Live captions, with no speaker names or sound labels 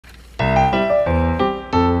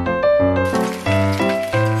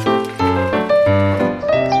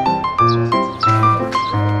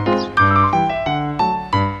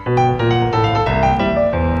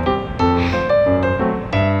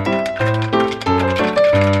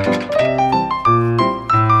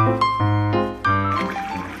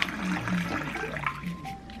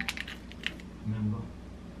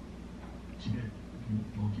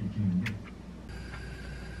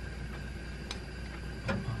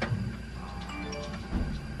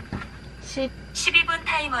12분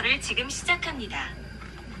타이머를 지금 시작합니다.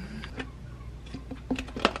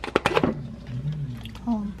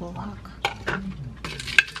 뭐하까?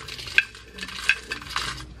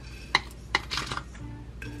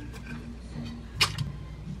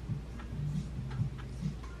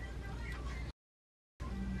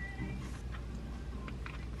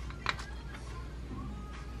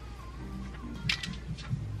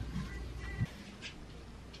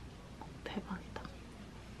 대박이다.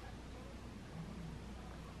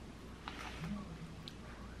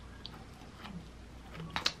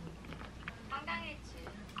 황당했지.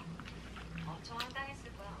 엄청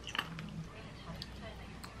황당했을 거야.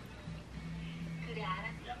 그래,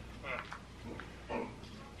 알았어.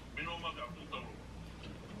 민호 엄마한테 안 줬다고.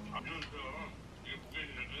 민호는 이게 무게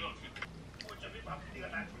있는데요. 어차피 밥 네가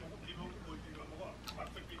다 먹고 비벼 먹고 뭘 비벼 먹어.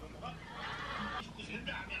 밥도 비벼 먹어.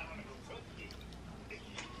 근데 안 하는 거 없어.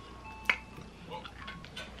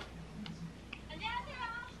 안녕하세요.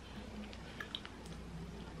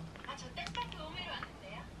 저 땡볕 도우미로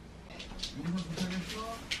왔는데요.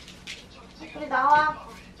 우리 나와.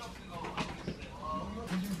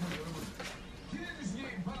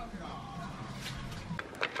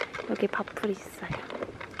 여기 밥풀 있어요.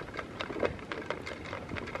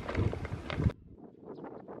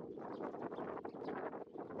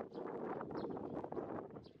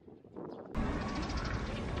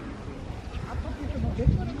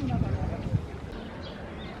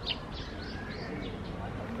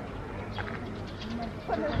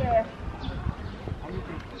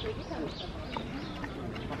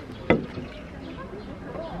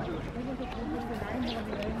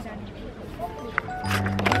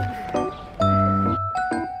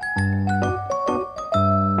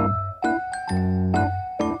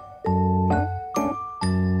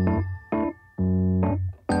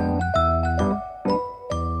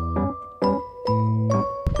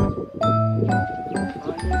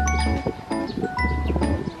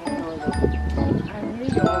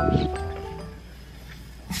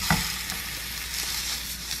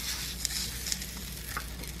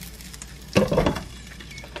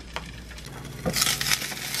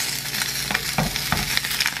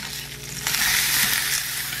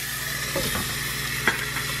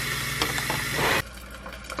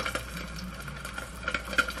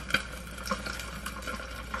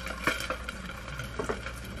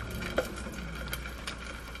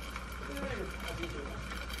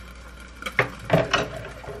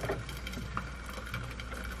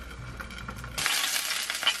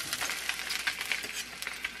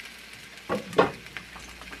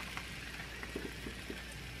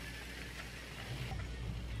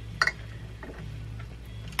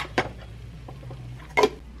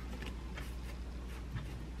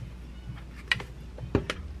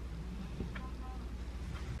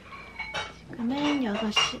 지금은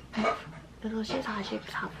 6시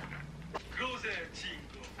 44분. 그것의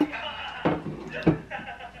친구.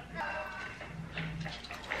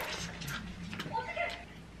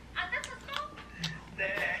 안 다쳤어?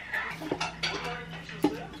 네. 얼마나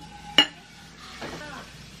힘주셨어요?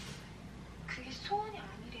 그게 소원이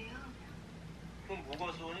아니래요. 그럼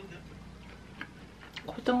뭐가 소원인데?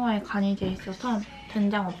 고등어에 간이 돼 있어서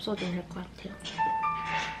된장 없어도 될 것 같아요.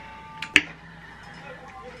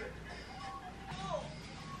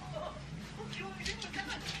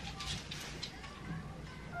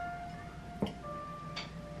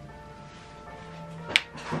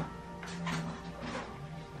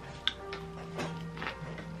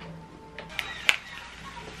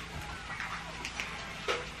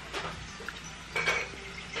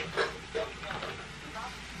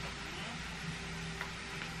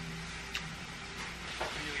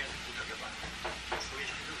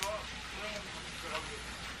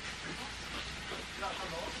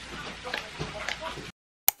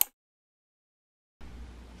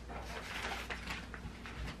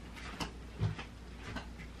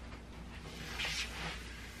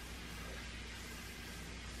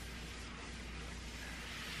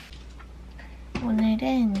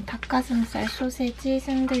 오늘은 닭가슴살 소세지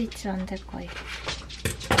샌드위치 만들 거예요.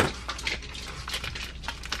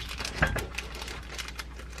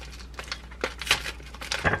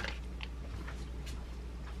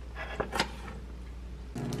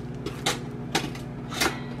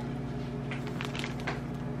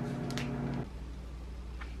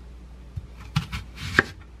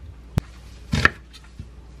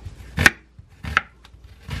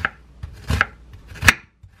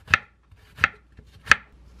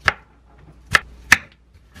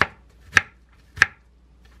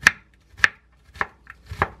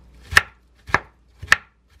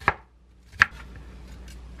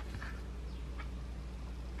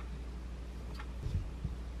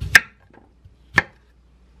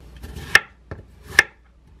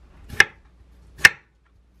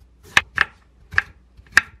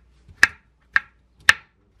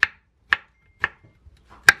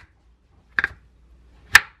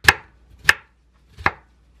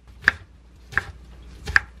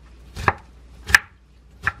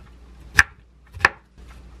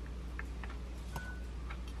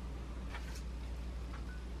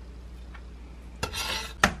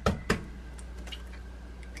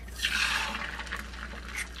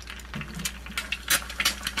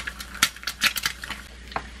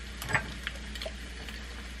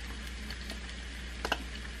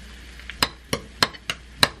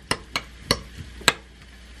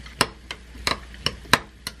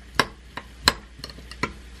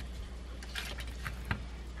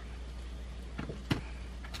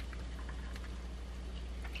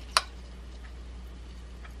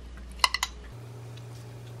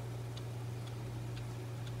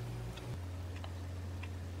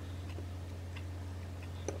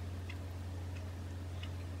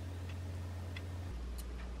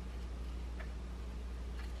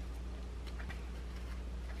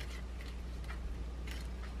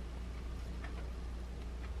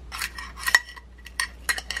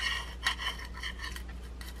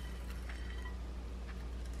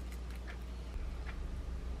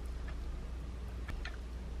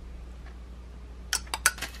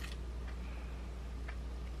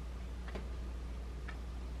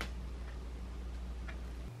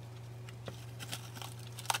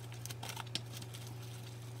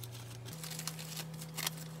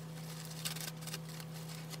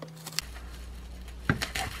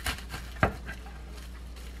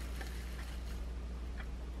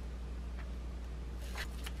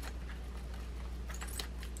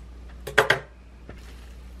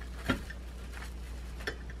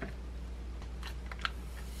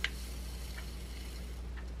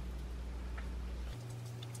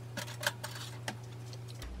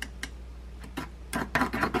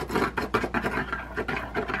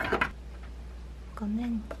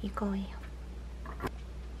 이거예요.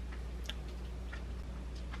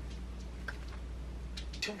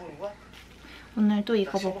 처음 보는 거야? 오늘도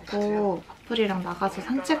이거 먹고 밥풀이랑 나가서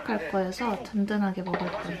산책할 거여서 든든하게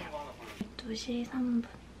먹을 거예요. 12시 3분.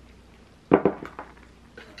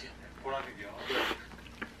 보라색이요.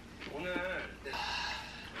 오늘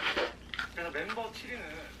그래서 멤버 7위는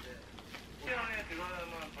 1위 안에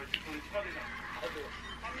들어야만 벌칙돌이 추가되잖아.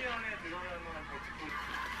 3위 안에 들어야만 벌칙돌이.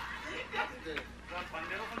 그럼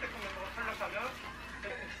반대로 선택한 멤버가 탈락하면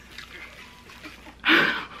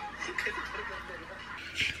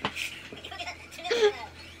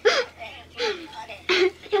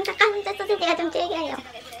잠깐 혼자 소세지가 좀 질겨요.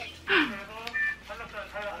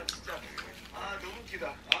 탈락자는 진짜 너무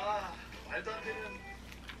웃기다. 말도 안 되는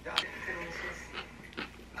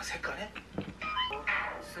색깔에?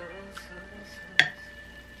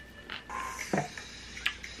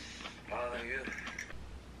 이게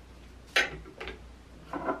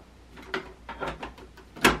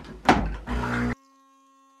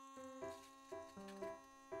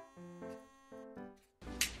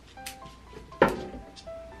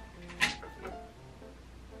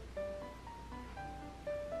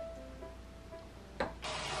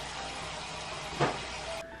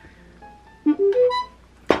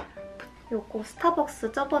요거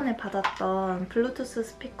스타벅스 저번에 받았던 블루투스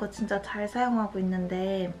스피커 진짜 잘 사용하고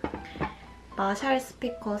있는데 마샬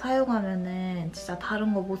스피커 사용하면은 진짜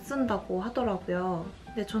다른 거 못 쓴다고 하더라고요.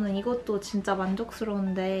 근데 저는 이것도 진짜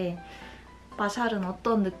만족스러운데 마샬은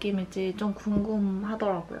어떤 느낌일지 좀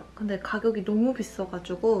궁금하더라고요. 근데 가격이 너무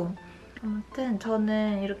비싸가지고 아무튼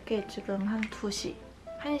저는 이렇게 지금 한 2시,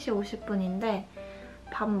 1시 50분인데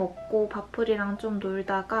밥 먹고 밥풀이랑 좀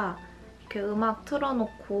놀다가 이렇게 음악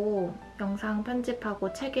틀어놓고 영상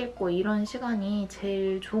편집하고 책 읽고 이런 시간이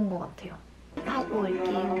제일 좋은 것 같아요. 하고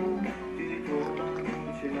올게요.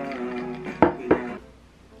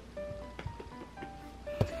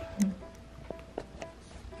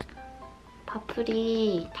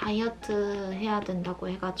 밥풀이 다이어트 해야 된다고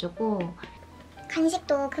해가지고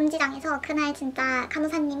간식도 금지당해서 그날 진짜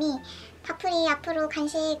간호사님이 밥풀이 앞으로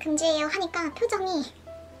간식 금지예요 하니까 표정이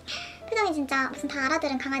진짜 무슨 다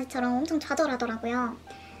알아들은 강아지처럼 엄청 좌절하더라고요.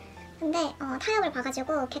 근데 타협을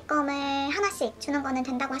봐가지고 객껌을 하나씩 주는 거는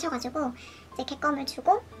된다고 하셔가지고 이제 객껌을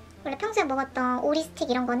주고 원래 평소에 먹었던 오리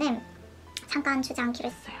스틱 이런 거는 잠깐 주지 않기로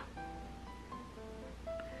했어요.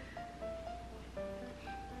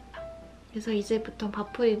 그래서 이제부터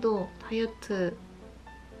밥풀이도 다이어트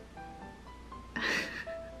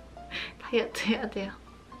해야 돼요.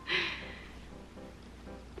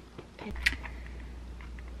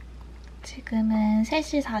 지금은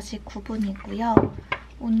 3시 49분이고요.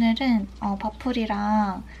 오늘은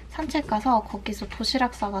밥풀이랑 산책 가서 거기서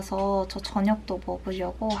도시락 싸가서 저 저녁도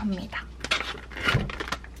먹으려고 합니다.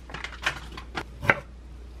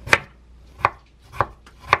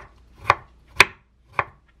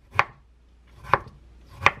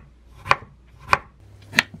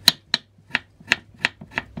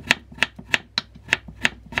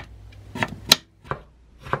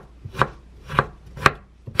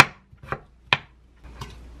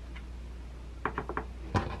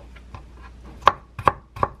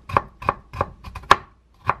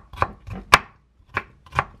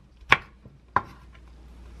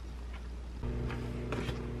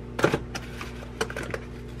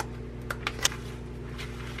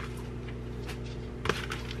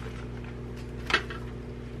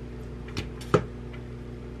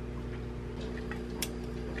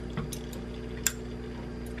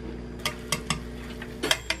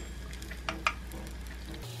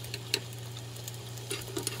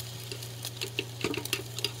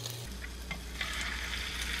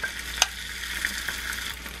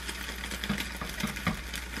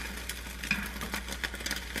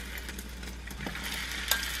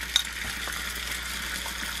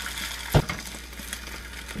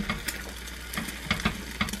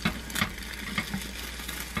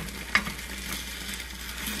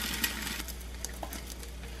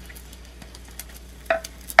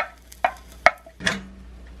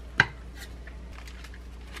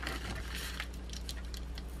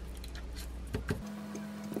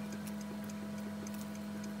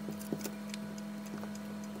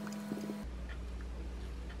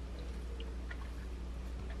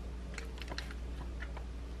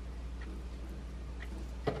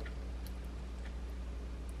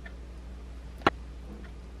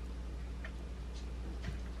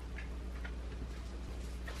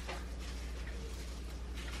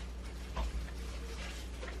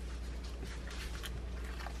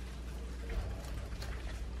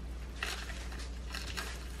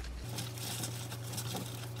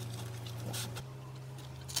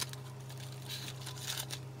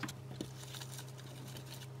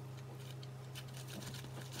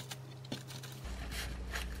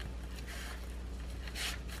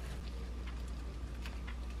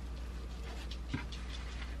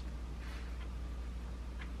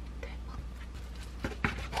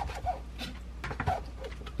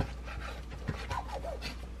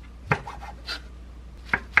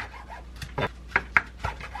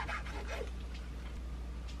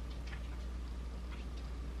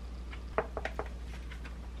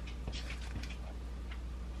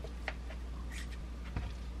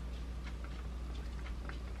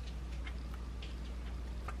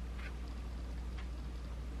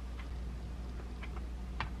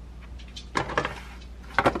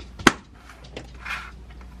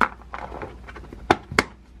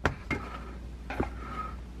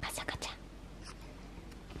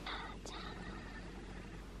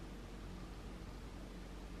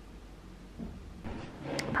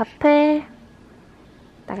 밥해.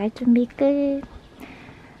 나갈 준비 끝.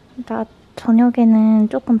 나 저녁에는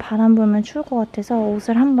조금 바람 불면 추울 것 같아서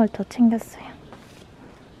옷을 한 벌 더 챙겼어요.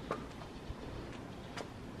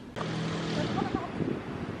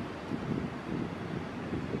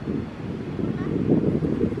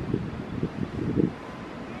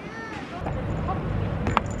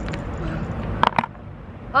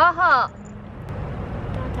 아하!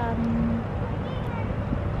 짜잔.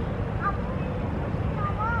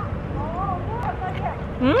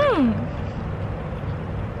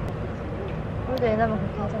 우리도 옛날만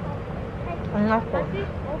그렇게 하잖아. 안 났어.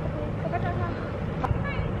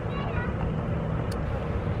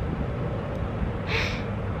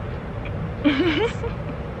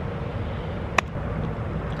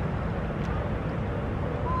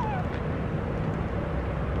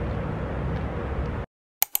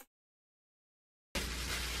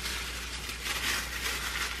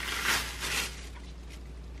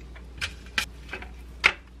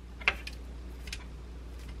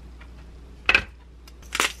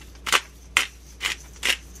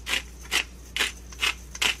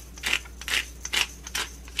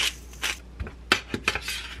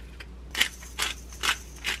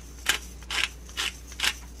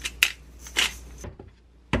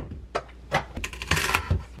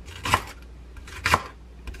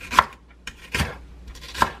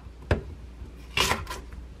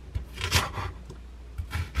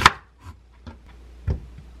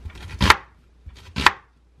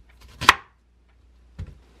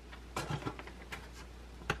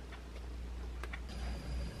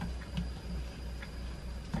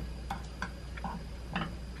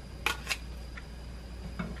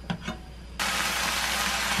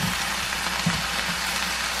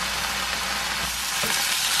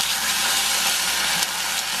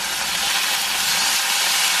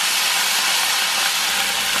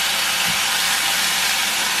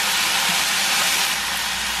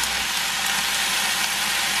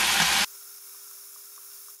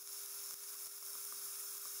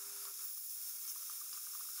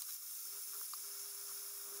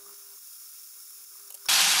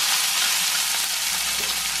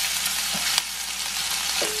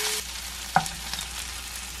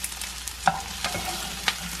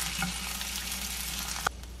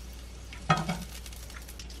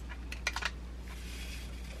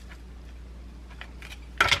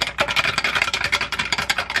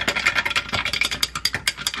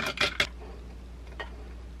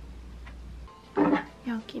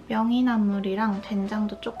 여기 명이나물이랑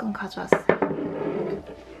된장도 조금 가져왔어요.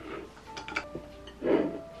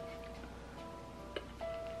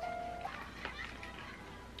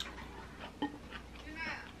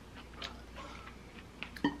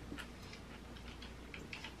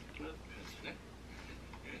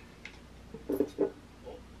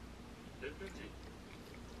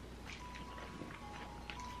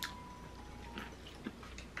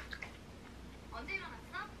 언제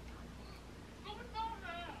일어났어? 너무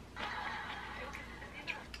떠오르네.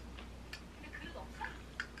 근데 그릇 없어?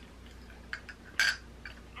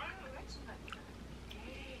 아유, 왜 친다.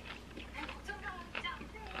 에이, 걱정하지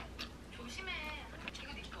않대. 조심해.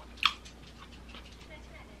 이거 네 거.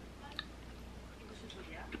 조심해야 되니까. 이게 무슨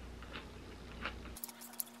소리야?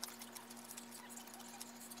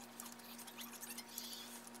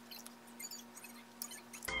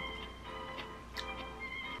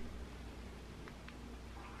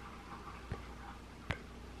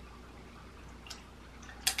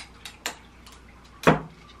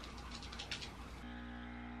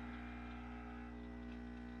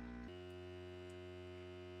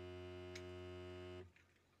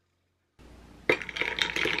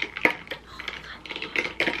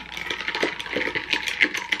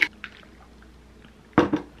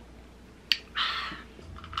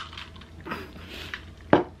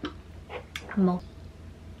 밥 먹.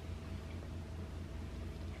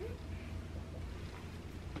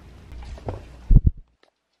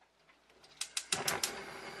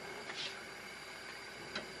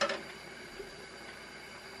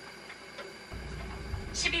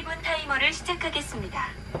 타이머를 시작하겠습니다.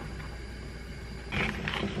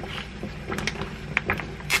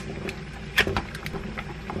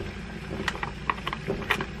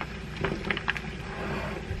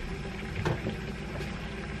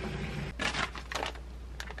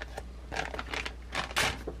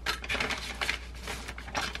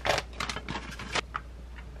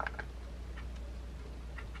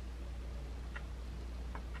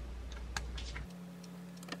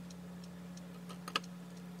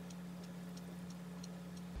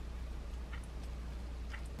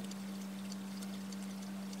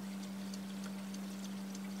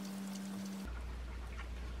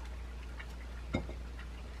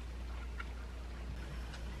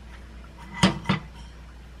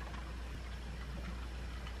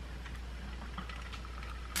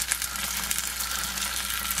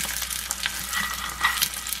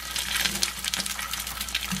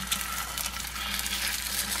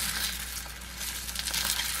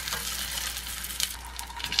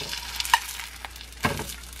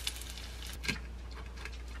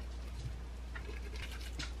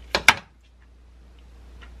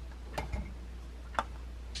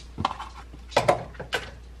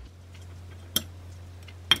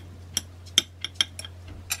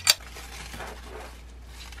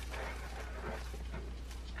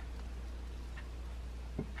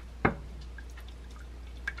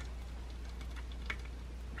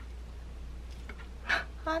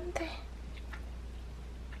 안 돼.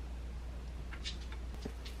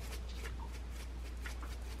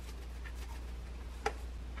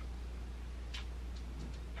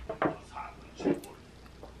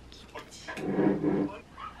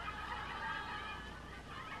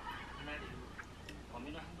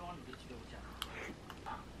 범인은 한동안 우리 집에 오지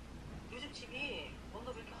않아. 요즘 집이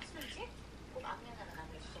뭔가 왜 이렇게 허술하지? 꼭 악명 하나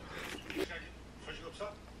남겨주자. 소식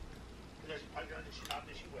없어? 그 자식 발견한 지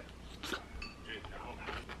나한테 신고해.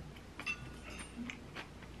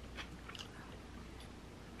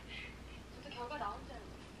 저도 결과 나온 줄 알고.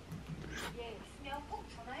 얘 있으면 꼭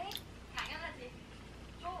전화해. 당연하지.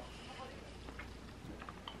 줘.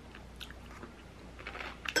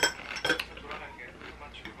 돌아갈게.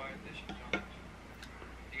 그만 출발했는데 심정.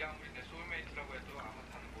 네가 아무리 내 소울메이트라고 해도 아마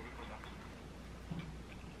다는 모를 거다.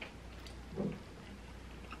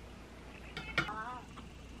 아,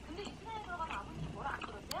 근데 이스라엘 들어가면 아버님 뭐라 안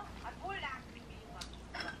그러세요? 아, 몰라.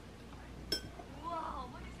 우와,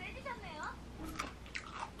 어머니 세지셨네요.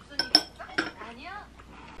 무슨 일 있어? 아니요.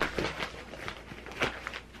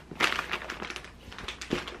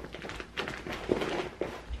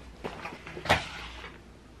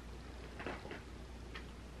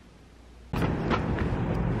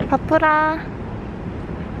 바쁘라.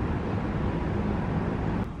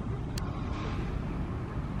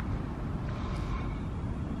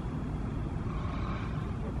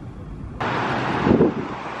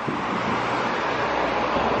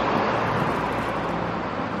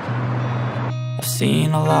 I've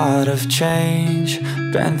seen a lot of change,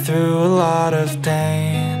 been through a lot of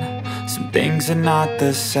pain. Some things are not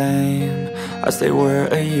the same as they were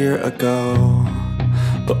a year ago,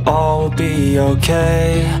 but all will be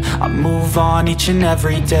okay. I move on each and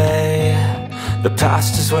every day. The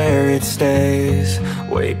past is where it stays.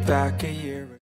 Way back a year